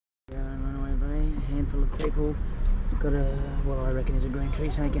full of people. Got a, what I reckon is a green tree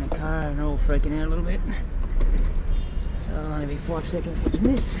snake in a car, and they're all freaking out a little bit. So I'll only be 5 seconds watching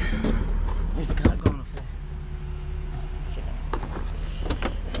this. Where's the car gone off there?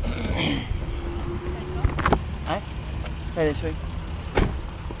 Hey? Say this week.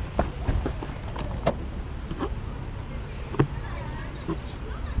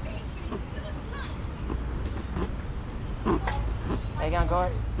 How you going,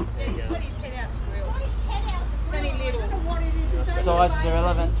 guys? Size is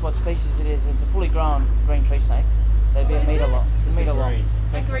irrelevant to what species it is. It's a fully grown green tree snake. So it'd be a metre long. It's a metre long.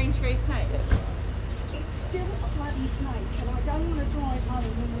 A green tree snake? Yeah. It's still a bloody snake, and I don't want to drive home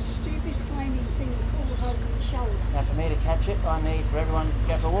when the stupid flaming thing falls over the shoulder. Now for me to catch it, I need for everyone to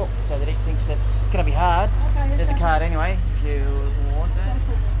go for a walk so that he thinks that it's going to be hard. Okay, There's a card anyway, if you want that.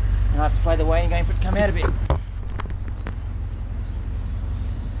 And I have to play the waiting game for it to come out a bit.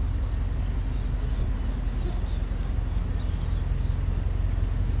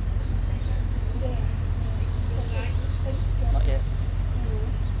 Not yet.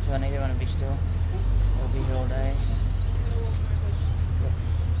 So I need everyone to be still. We'll be here all day.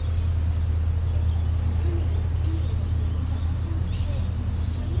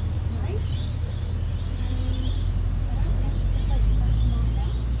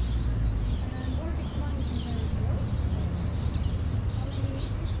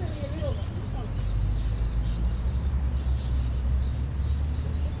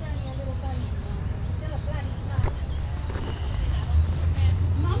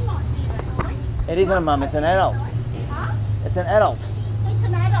 It isn't a mum, it's an adult. Huh? It's an adult. It's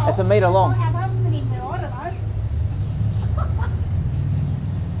an adult. It's a metre long. I'll have husband in there, I don't know. I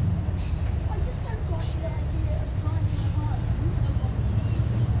just don't like the idea of climbing home.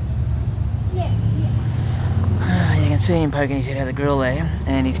 Yeah. You can see him poking his head out of the grill there,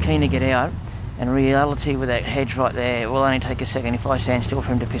 and he's keen to get out. And reality with that hedge right there, it will only take a second if I stand still for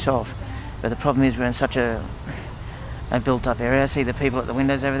him to piss off. But the problem is we're in such a built up area. I see the people at the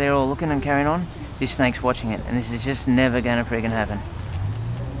windows over there all looking and carrying on. This snake's watching it, and this is just never going to freaking happen.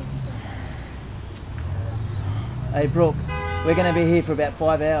 Hey Brooke, we're going to be here for about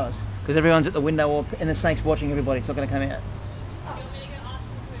 5 hours because everyone's at the window and the snake's watching everybody. It's not going to come out.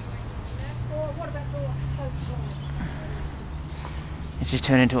 It's just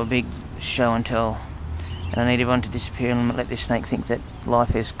turned into a big show and tell, and I need everyone to disappear and let this snake think that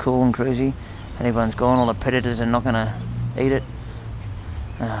life is cool and cruisy and everyone's gone. All the predators are not going to eat it.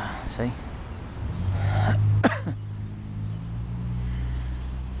 See?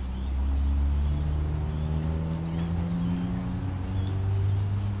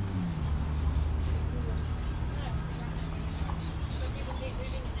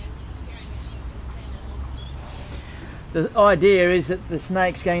 The idea is that the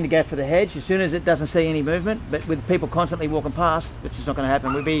snake's going to go for the hedge as soon as it doesn't see any movement, but with people constantly walking past, which is not going to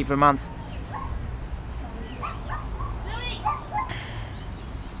happen. We'll be here for a month.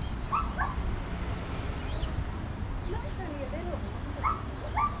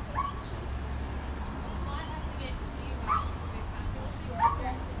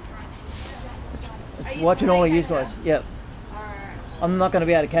 Watching all of you guys. Yep. I'm not going to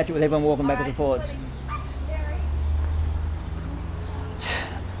be able to catch it with everyone walking backwards and forwards.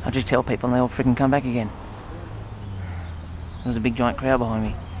 I'll just tell people and they'll freaking come back again. There's a big giant crowd behind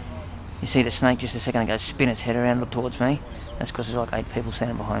me. You see the snake just a second ago spin its head around, look towards me. That's because there's like 8 people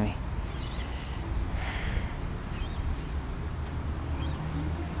standing behind me.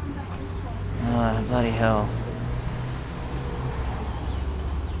 Oh, bloody hell.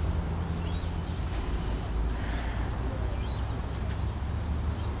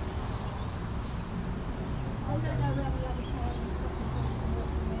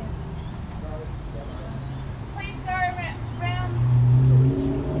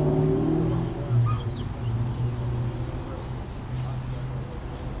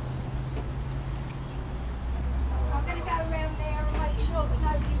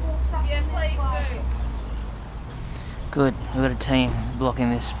 Good, we've got a team blocking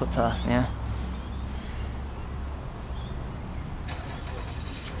this footpath now.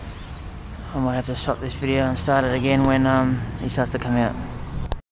 I might have to stop this video and start it again when he starts to come out.